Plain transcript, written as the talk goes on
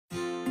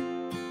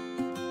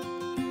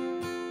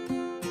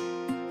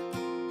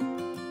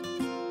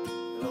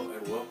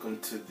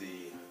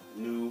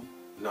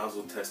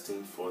nozzle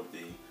testing for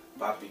the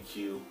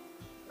BotBQ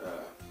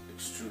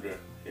extruder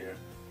here.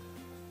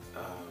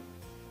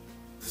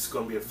 This is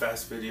going to be a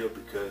fast video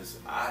because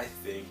I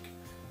think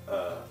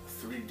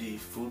 3D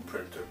food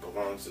printer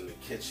belongs in the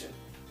kitchen.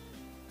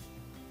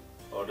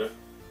 Order.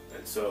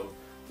 And so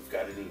we've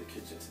got it in the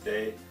kitchen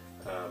today.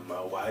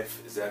 My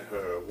wife is at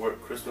her work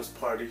Christmas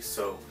party,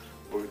 so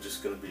we're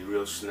just going to be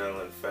real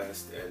schnell and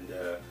fast and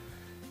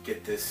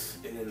get this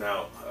in and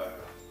out.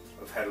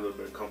 I've had a little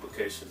bit of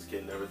complications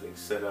getting everything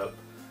set up,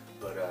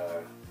 but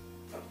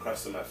I'm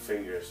crossing my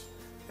fingers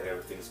that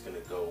everything's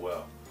going to go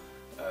well.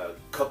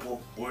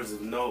 Couple words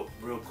of note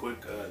real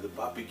quick. The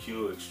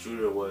BotBQ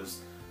extruder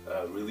was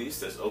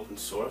released as open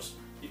source.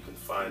 You can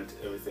find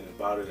everything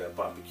about it at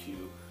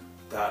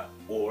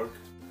botbq.org.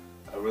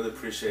 I really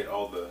appreciate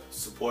all the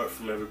support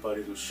from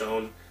everybody who's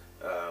shown.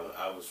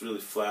 I was really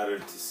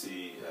flattered to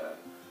see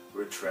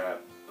Rich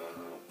Rap,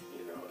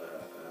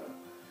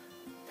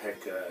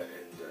 Pekka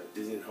and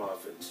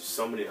Dizenhoff and just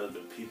so many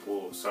other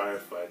people, sorry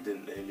if I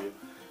didn't name you,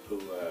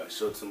 who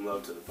showed some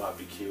love to the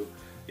BotBQ.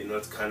 You know,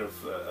 it's kind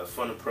of a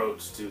fun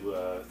approach to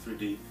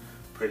 3D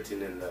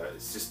printing, and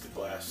it's just a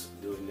blast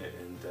doing it.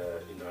 And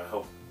I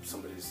hope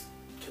somebody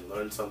can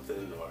learn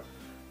something, or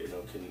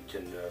can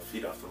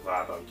feed off the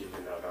vibe I'm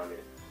giving out on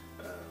it.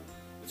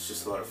 It's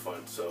just a lot of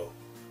fun. So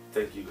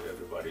thank you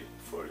everybody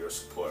for your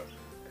support,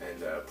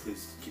 and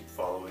please keep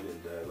following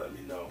and let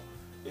me know,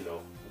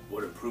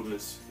 what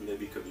improvements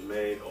maybe could be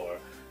made, or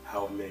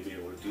how I may be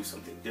able to do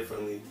something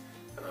differently.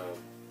 The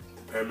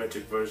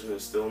parametric version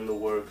is still in the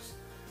works.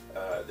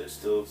 There's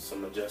still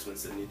some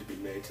adjustments that need to be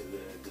made to the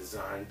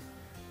design.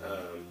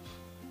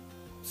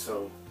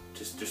 So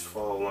just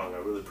follow along. I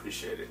really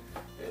appreciate it.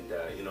 And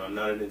I'm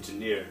not an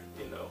engineer,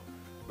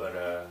 but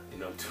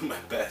I'm doing my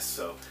best.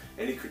 So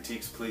any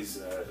critiques, please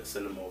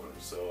send them over.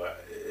 So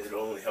it'll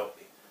only help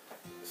me.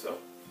 So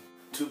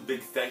two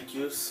big thank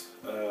yous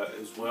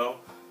as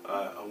well.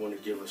 I want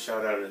to give a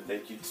shout out and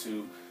thank you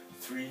to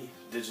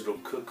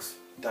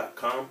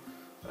 3digitalcooks.com.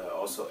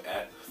 Also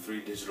at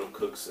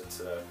 3digitalcooks.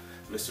 It's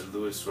Mr.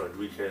 Luis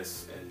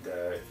Rodriguez, and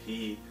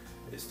he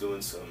is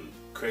doing some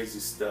crazy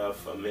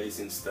stuff,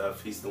 amazing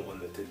stuff. He's the one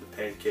that did the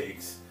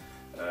pancakes,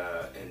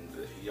 and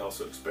he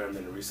also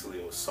experimented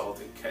recently with salt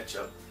and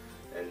ketchup,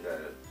 and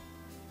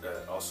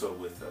also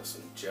with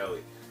some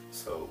jelly.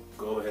 So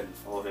go ahead and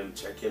follow him,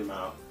 check him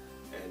out,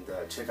 and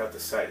check out the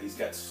site. He's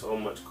got so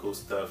much cool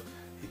stuff.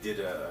 He did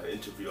an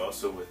interview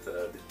also with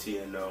the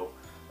TNO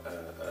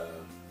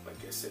I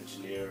guess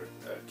engineer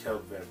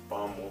Kelvin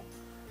Baumel,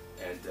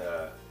 and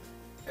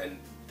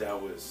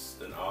that was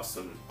an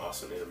awesome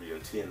interview.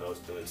 And TNO is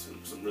doing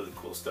some really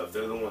cool stuff.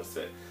 They're the ones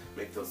that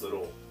make those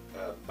little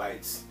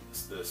bites,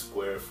 the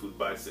square food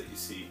bites that you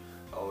see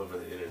all over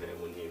the internet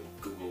when you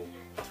Google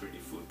 3D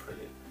food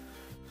printing.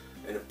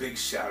 And a big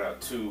shout out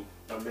to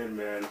my main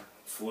man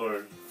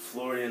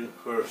Florian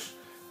Hirsch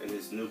and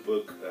his new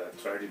book,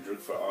 Try to Drink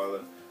for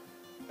Allah.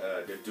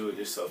 The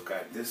do-it-yourself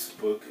guide. This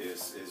book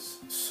is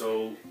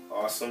so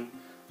awesome,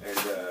 and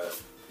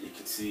you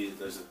can see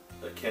there's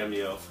a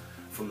cameo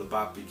from the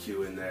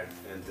BotBQ in there,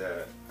 and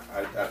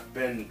I've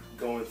been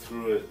going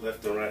through it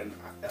left and right, and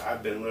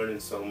I've been learning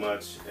so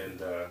much,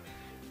 and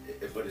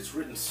but it's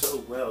written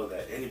so well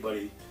that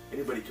anybody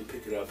can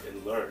pick it up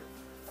and learn,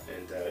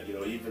 and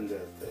even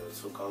the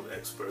so-called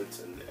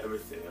experts and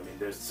everything. I mean,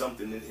 there's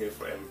something in here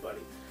for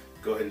everybody.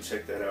 Go ahead and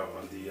check that out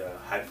on the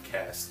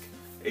Hypecask.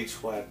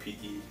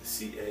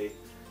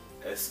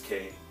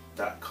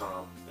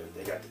 hypecask.com, and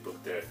they got the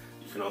book there.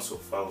 You can also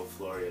follow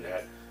Florian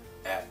at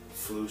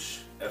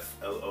Floush,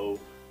 Floush.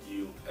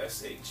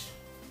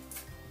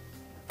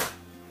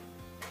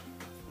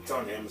 It's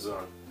on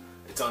Amazon.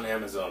 It's on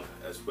Amazon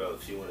as well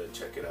if you want to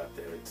check it out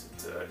there.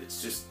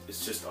 It's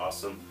just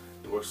awesome.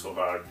 It works so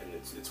hard, and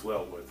it's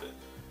well worth it,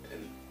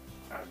 and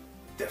I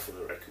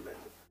definitely recommend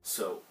it.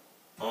 So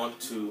on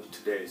to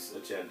today's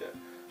agenda.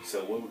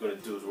 So what we're going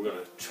to do is we're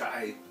going to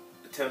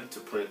attempt to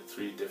print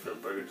 3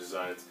 different burger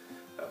designs.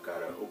 I've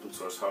got an open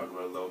source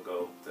hardware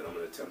logo that I'm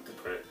going to attempt to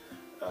print,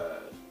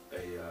 a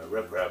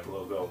RepRap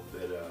logo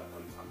that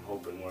I'm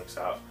hoping works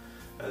out,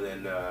 and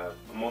then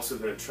I'm also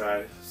going to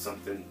try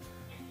something.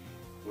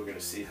 We're going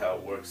to see how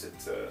it works.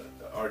 It's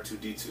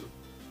R2D2.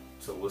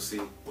 So we'll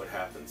see what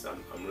happens.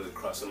 I'm really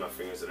crossing my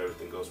fingers that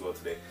everything goes well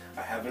today.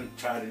 I haven't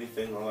tried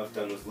anything. All I've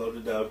done was load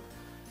it up.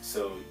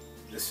 So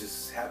this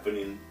is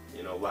happening,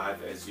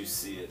 live as you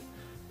see it.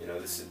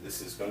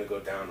 This is going to go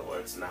down, or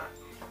it's not.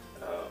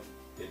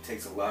 It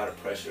takes a lot of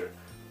pressure.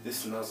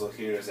 This nozzle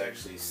here is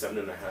actually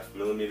 7.5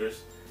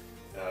 millimeters.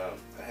 I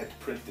had to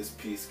print this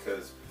piece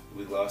because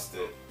we lost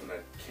it and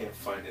I can't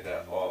find it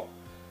at all.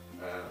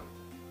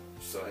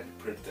 So I had to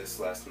print this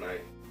last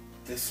night.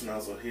 This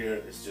nozzle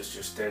here is just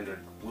your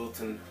standard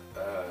Wilton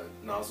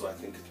nozzle. I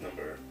think it's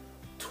number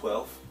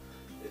 12.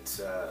 It's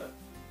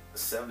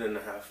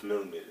 7.5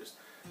 millimeters.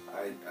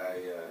 I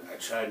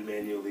tried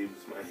manually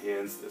with my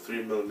hands, the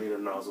 3 millimeter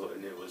nozzle,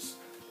 and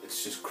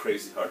it's just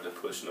crazy hard to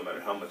push no matter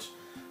how much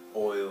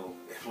oil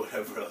and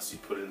whatever else you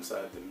put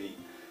inside the meat.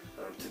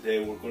 Today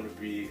we're going to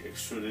be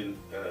extruding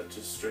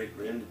just straight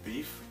rend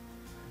beef,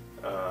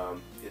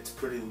 It's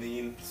pretty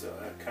lean, so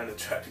I kind of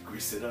tried to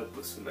grease it up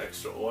with some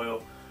extra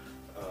oil.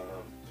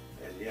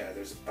 And yeah,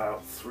 there's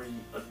about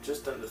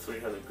just under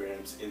 300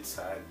 grams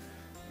inside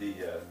the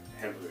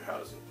hamburger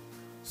housing.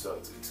 So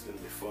it's going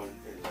to be fun,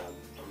 and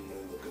I'm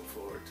really looking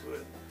forward to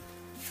it.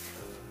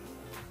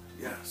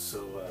 Yeah,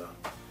 so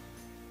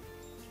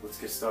let's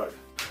get started.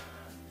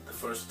 The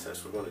first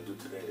test we're going to do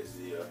today is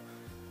the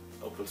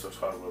open source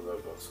hardware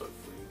logo. So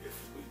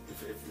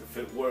if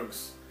it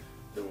works,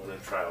 then we're going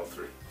to try all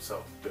three.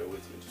 So bear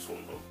with me just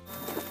one moment.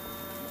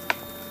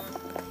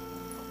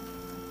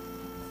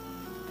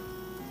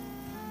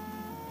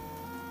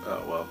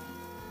 Oh well.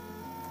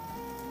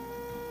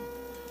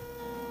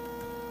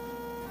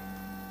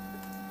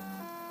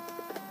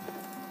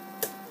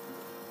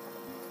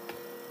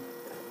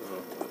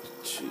 Oh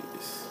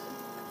jeez.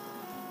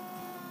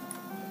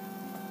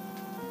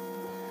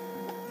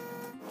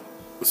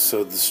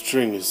 So the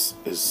string is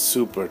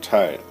super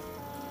tight.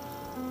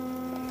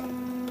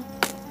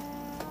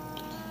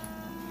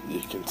 You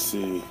can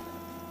see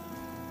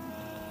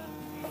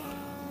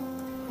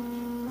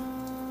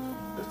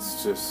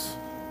it's just,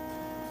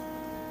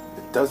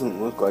 it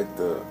doesn't look like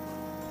the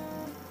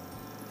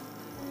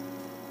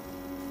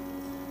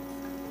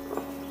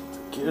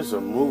gears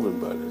are moving,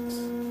 but it's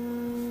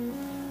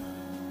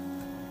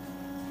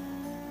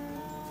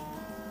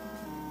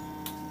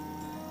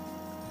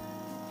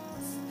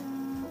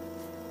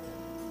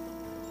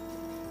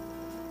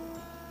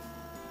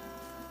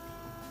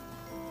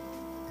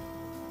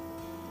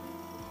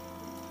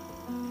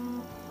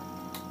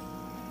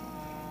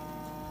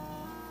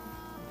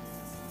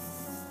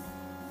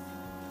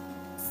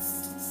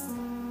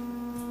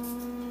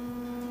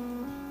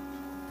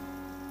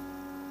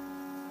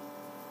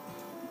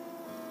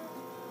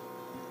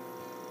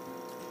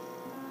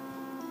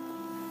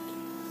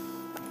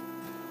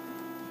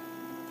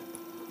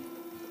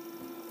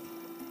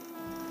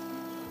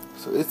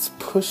so it's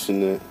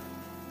pushing it.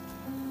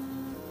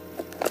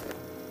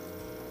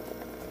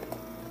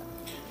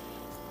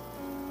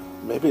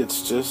 Maybe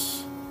it's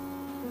just,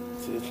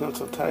 see, it's not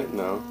so tight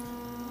now.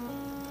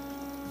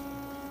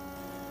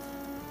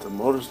 The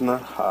motor's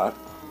not hot.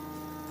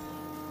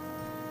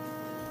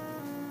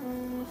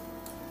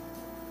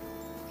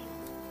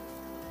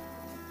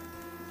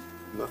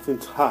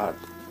 Nothing's hot.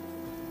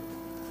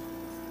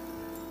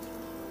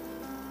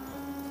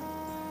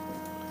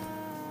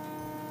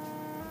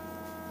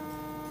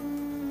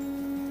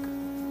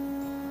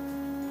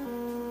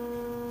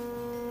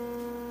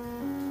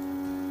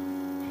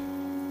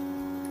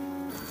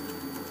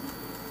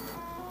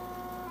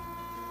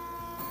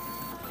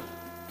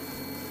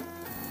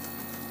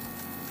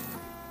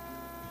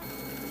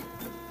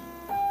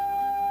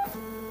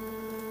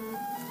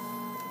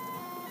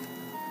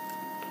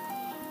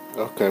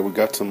 Okay, we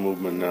got some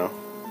movement now.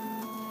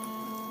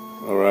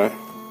 Alright.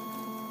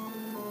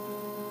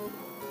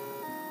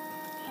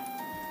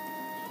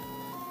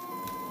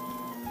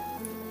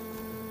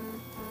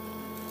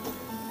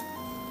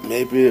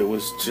 Maybe it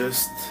was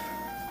just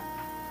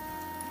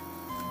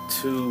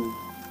too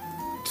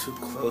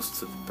close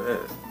to the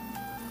bed.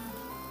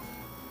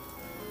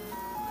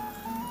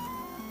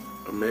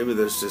 Or maybe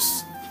there's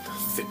just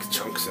thick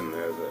chunks in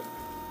there that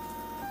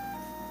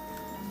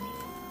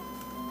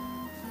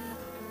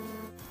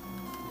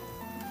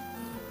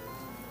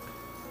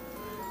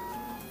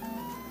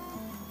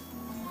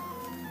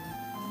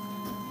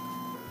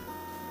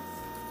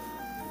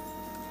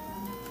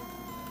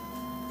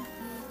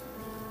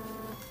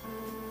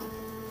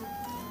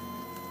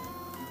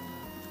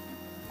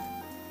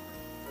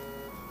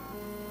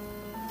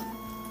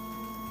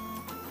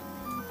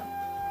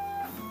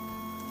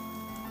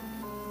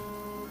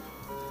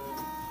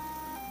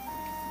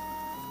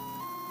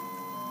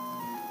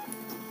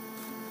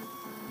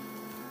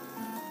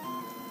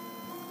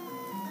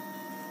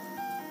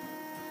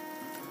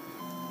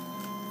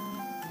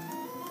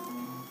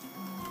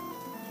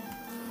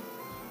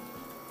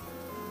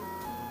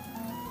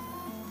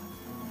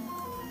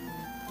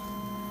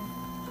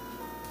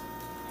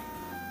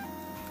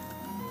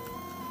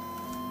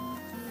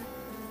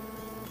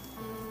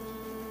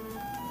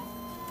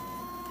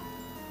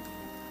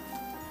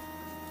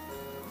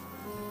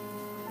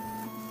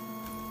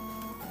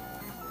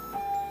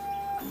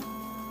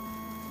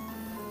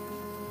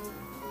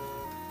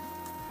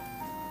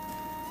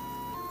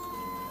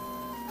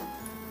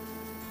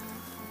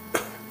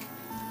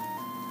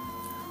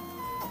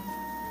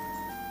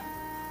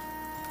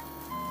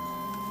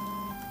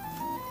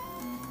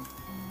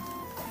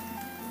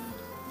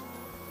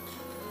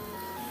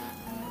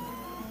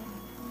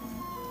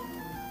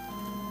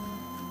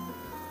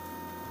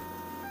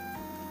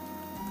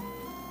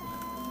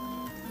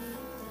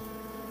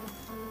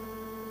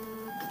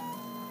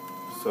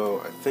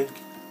so I think,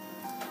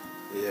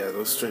 yeah,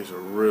 those strings are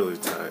really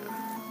tight,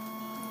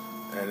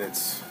 and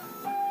it's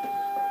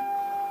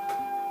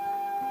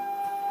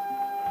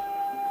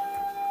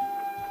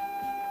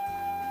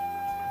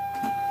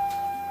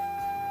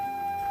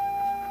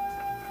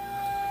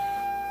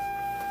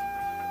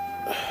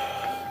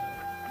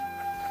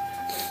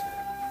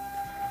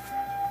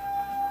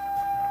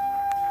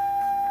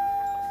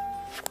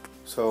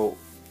So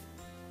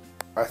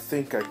I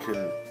think I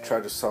can try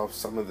to solve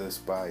some of this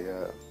by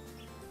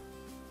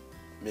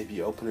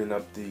maybe opening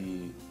up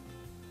the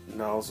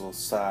nozzle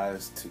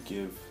size to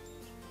give,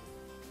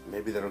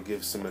 maybe that'll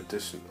give some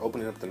addition,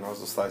 opening up the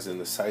nozzle size in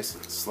the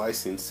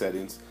slicing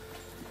settings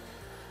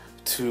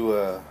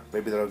to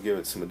maybe that'll give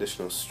it some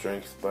additional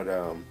strength. But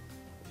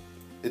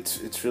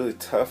it's really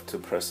tough to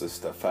press this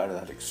stuff out of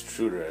that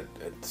extruder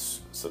at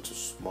such a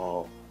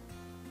small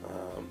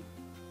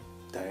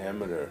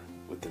diameter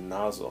with the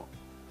nozzle.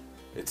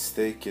 It's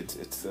thick,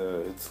 it's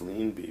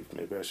lean beef.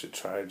 Maybe I should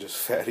try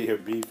just fattier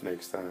beef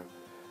next time.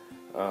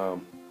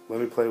 Let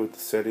me play with the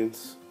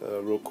settings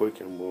real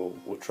quick, and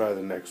we'll try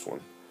the next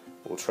one.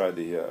 We'll try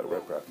the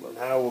rep wrap burger.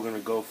 Now we're gonna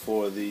go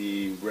for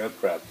the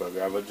rep wrap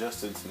burger. I've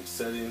adjusted some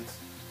settings.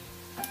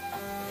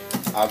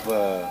 I've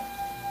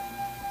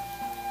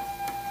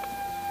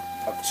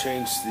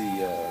changed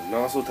the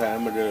nozzle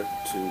diameter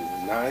to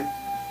 9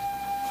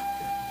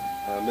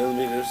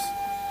 millimeters,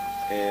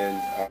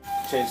 and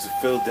I've changed the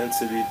fill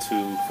density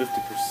to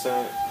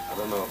 50%. I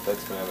don't know if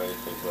that's gonna have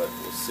anything, but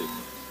we'll see.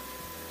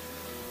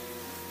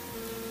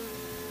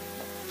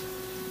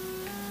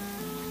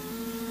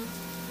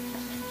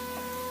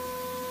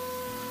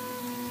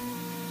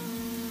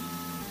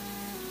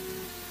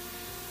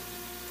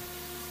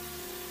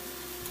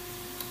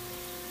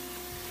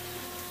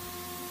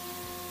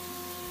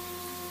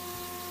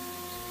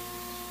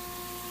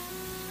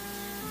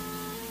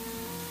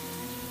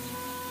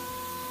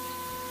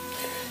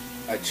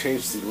 I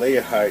changed the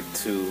layer height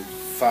to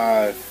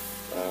 5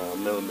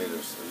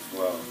 millimeters as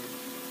well.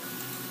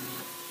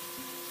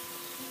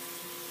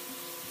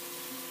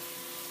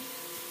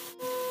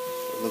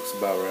 It looks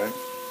about right.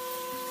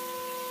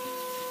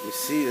 You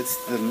see, it's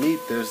the meat.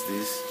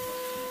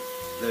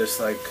 There's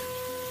like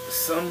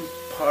some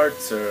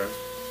parts are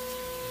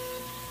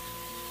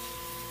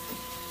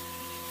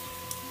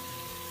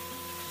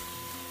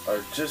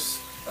just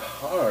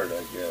hard,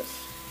 I guess.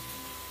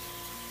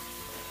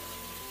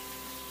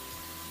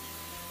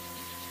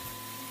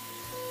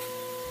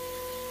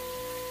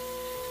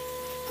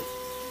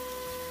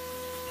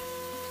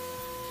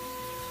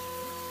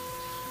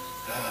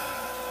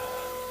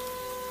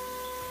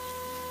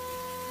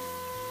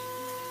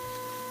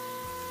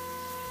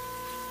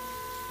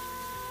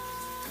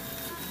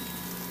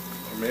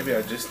 Maybe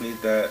I just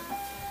need that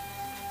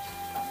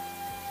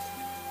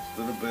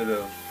little bit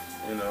of,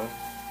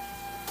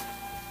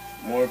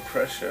 more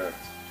pressure.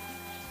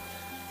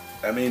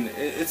 I mean,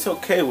 it's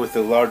okay with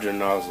the larger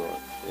nozzle,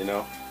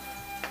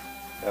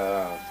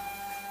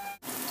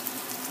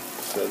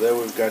 So there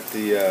we've got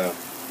the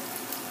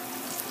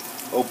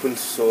open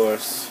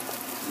source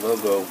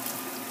logo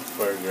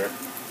burger.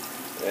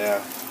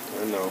 Yeah,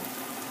 I know.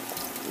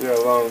 We got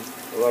a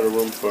lot of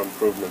room for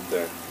improvement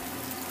there.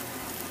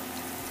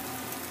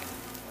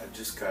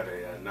 Just got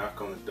a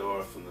knock on the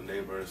door from the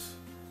neighbors,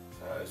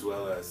 as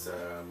well as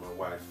my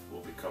wife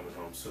will be coming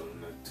home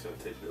soon. It's going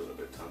to take me a little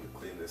bit of time to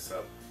clean this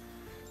up.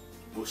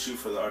 We'll shoot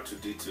for the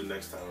R2-D2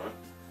 next time,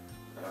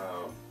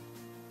 huh?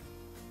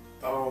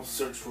 I'll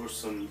search for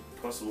some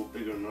possible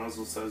bigger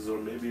nozzle sizes, or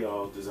maybe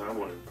I'll design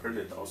one and print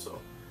it also.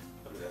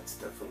 I mean, that's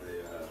definitely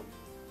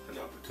an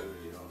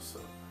opportunity also.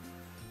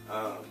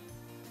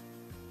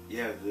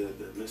 Yeah,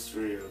 the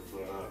mystery of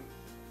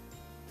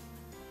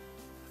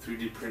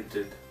 3D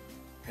printed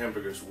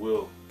hamburgers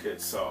will get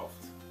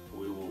solved.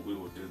 We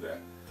will do that.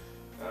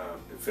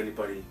 If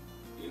anybody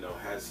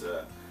has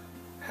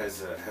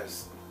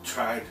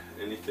tried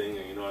anything,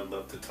 and I'd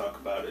love to talk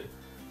about it.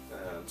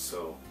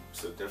 So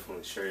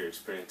definitely share your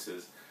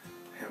experiences.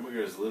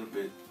 Hamburger is a little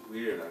bit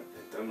weird. I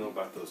don't know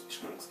about those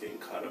chunks getting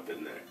caught up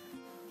in there.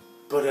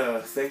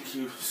 But thank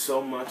you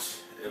so much,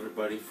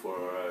 everybody,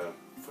 for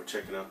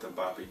checking out the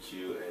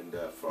BotBQ and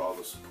for all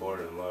the support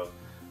and love.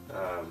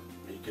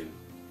 You can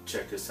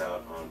check us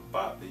out on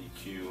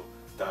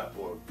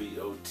botbq.org,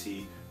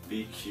 BOTBQ.org.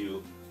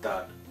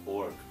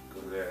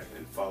 Go there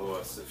and follow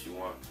us if you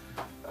want,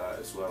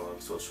 as well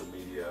on social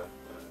media,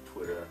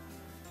 Twitter,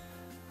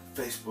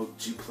 Facebook,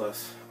 G+,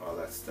 all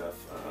that stuff.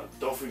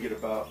 Don't forget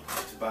to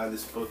buy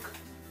this book.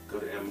 Go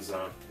to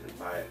Amazon and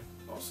buy it.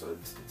 Also,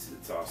 it's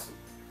awesome.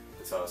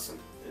 It's awesome,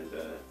 and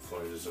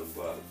Florida deserves a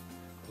lot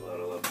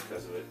of love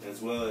because of it.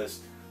 As well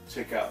as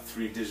check out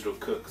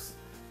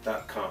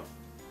 3digitalcooks.com.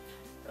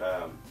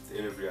 The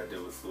interview I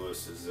did with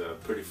Lewis is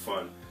pretty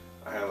fun.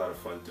 I had a lot of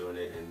fun doing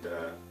it, and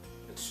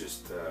it's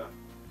just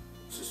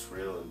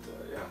real, and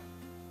yeah.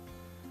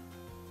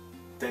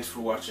 Thanks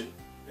for watching,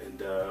 and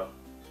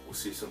we'll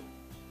see you soon.